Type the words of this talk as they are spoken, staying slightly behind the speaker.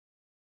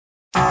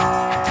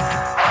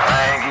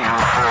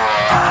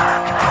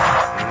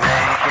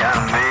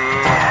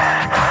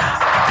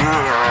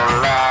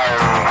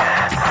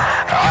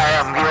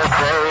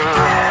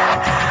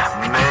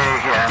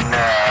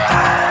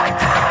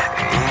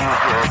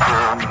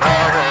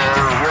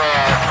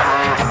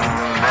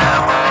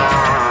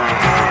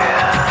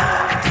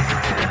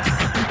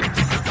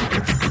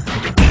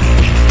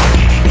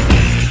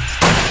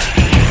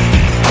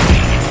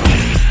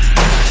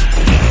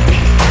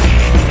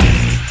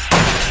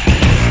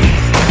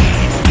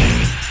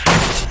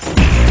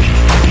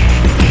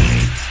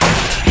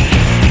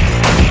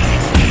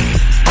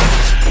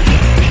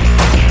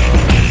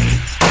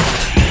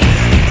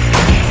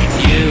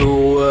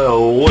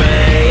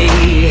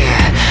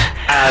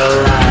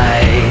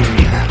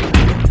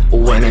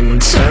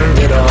Turned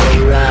it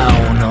all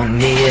around on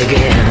me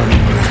again.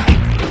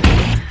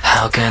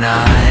 How can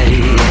I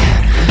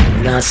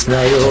not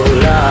smell your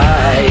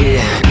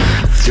light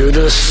through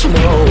the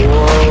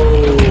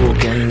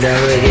smoke and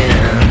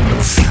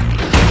arrogance?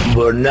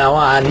 But now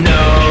I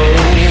know,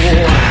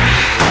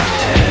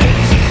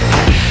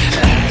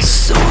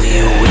 so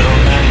you will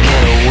not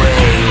get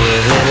away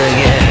with it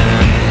again.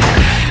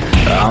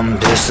 I'm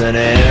pissing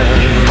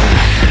in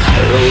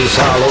those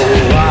hollow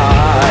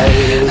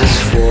eyes,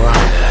 for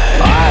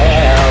I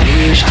have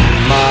reached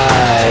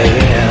my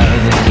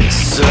end.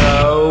 So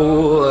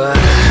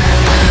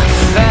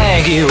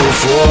thank you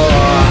for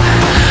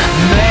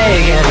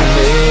making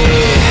me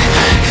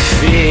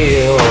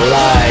feel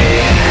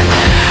like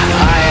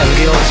I am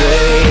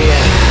guilty,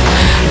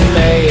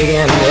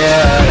 making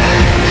it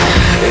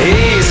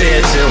easy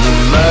to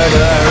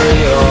murder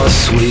your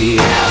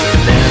sweet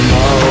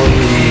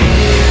memory.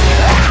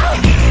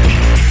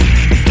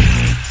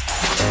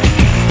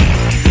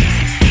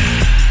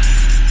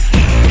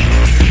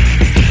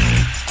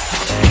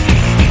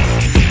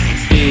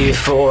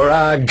 Before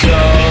I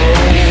go,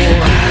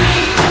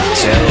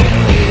 tell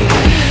me,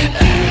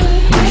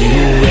 would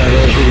you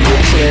ever who you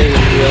claim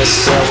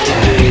yourself to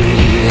be?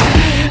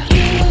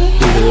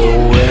 Either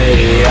way,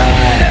 I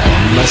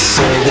must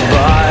say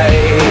goodbye.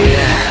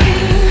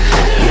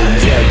 You're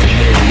dead to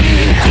me.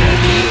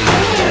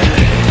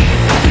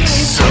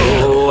 So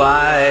I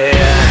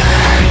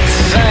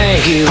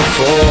thank you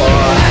for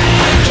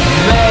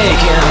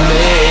making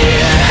me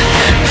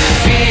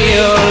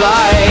feel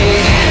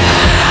like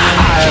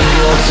I'm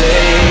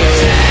guilty,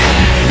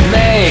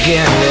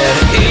 making it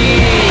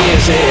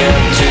easier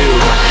to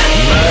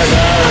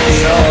murder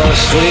your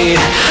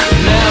sweet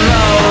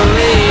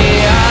memory.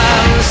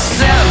 I'm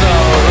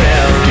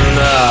severing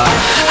the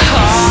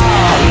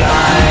hard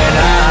line.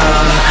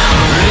 I'm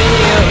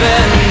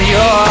leaving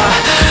your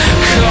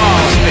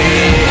calls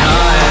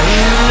behind.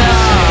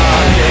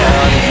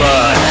 Nothing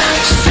but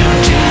soon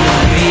to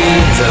be,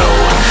 though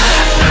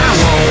I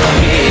won't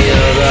be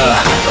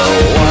the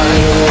one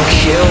who will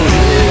kill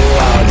you.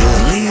 I'll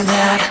just leave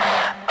that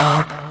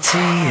up to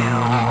you,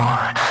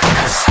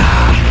 'cause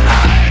I'm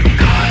not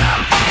gonna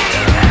be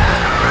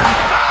around to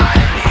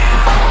remind you.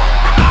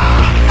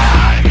 I'm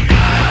not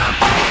gonna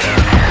be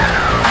around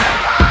to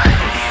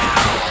remind you.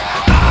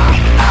 I'm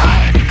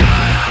not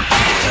gonna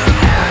be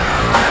around to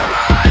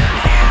remind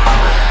you.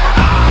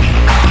 I'm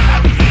gonna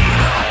be the one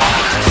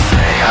to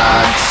say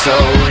I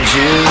told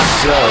you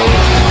so.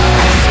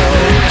 I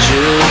told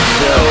you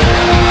so.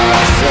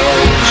 I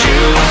told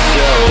you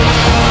so.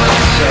 I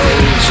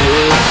told you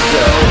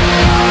so.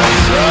 I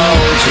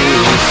told you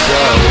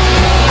so.